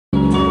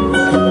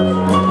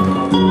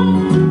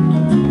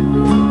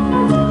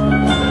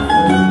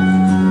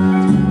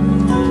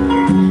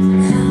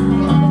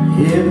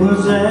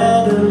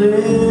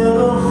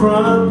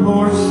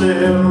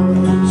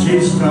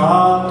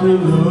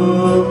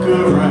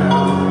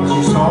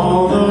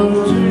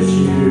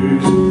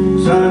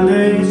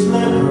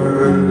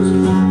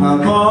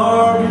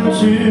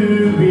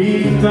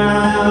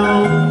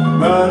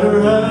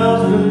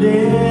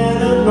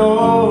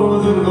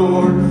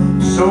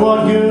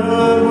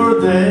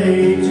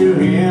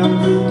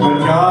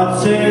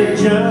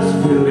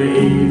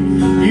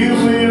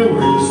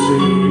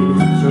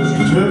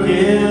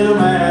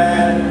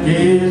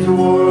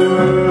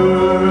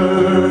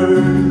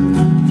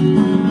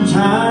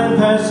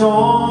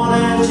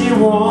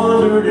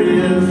wondered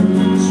if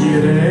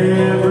she'd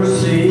ever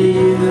see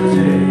the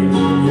day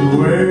he'd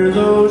wear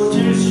those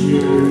two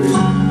shoes,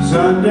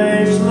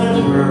 Sunday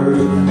slippers,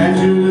 and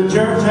to the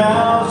church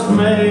house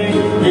make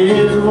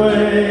his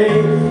way.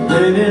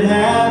 Then it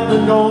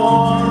happened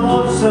on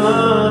one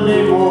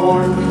Sunday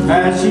morn,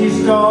 as she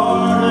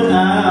started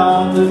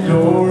out the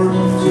door,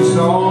 she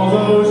saw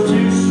those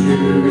two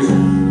shoes,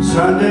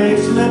 Sunday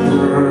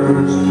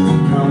slippers,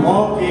 come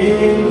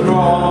walking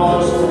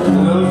across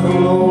the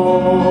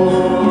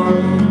floor.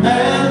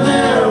 And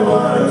there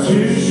were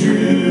two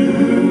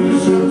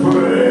shoes of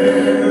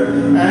prayer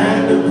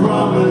and a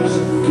promise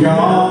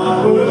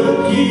God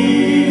would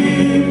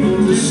keep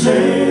to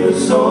save the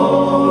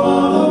soul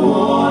of the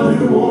one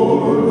who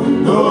wore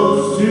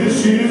those two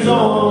shoes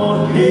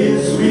on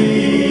his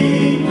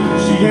feet.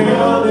 She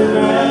held him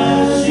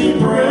as she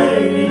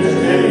prayed each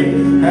day,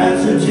 as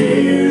the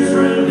tears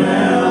ran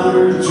down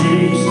her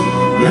cheeks.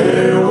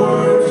 There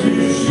were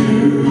two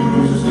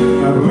shoes,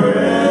 a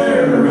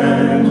prayer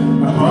and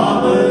a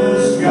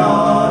promise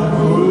God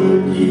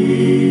would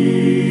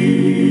keep.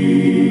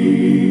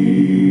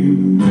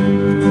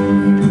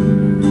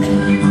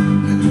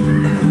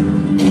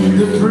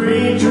 The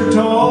preacher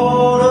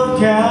told of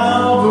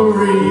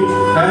Calvary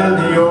and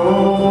the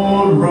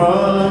old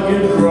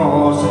rugged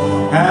cross,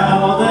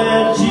 how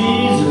that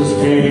Jesus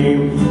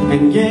came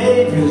and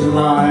gave his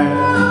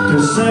life to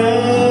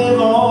save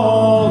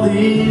all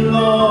the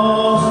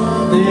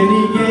lost. Then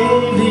he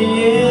gave the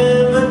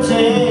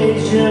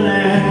invitation,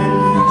 and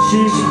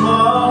she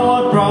smiled,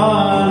 what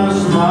brought a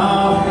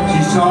smile.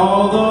 She saw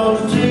those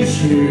two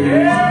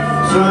shoes,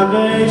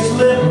 Sunday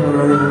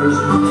slippers,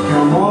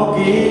 come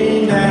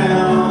walking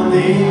down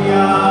the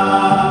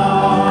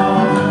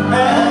aisle.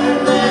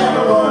 And there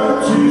were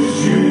two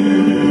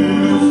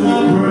shoes, a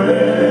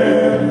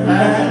prayer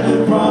and a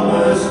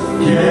promise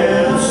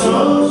kept so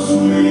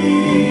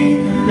sweet.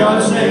 God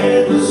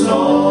saved the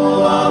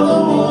soul of the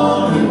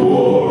one who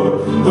wore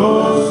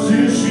those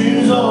two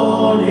shoes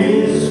on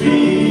his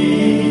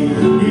feet.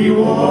 He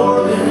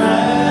wore them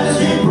as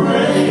he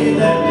prayed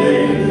that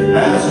day,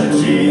 as the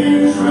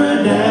tears ran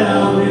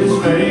down his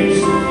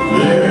face.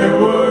 There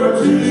were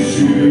two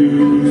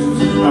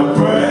shoes, a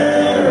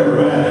prayer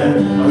and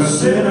a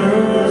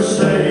sinner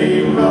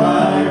saved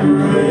by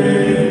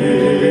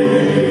grace.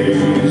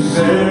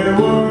 There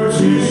were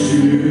two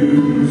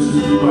shoes,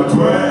 a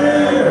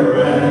prayer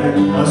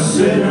and a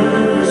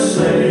sinner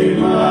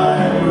saved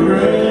by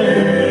grace.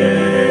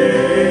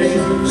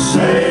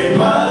 Saved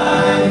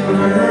by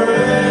grace.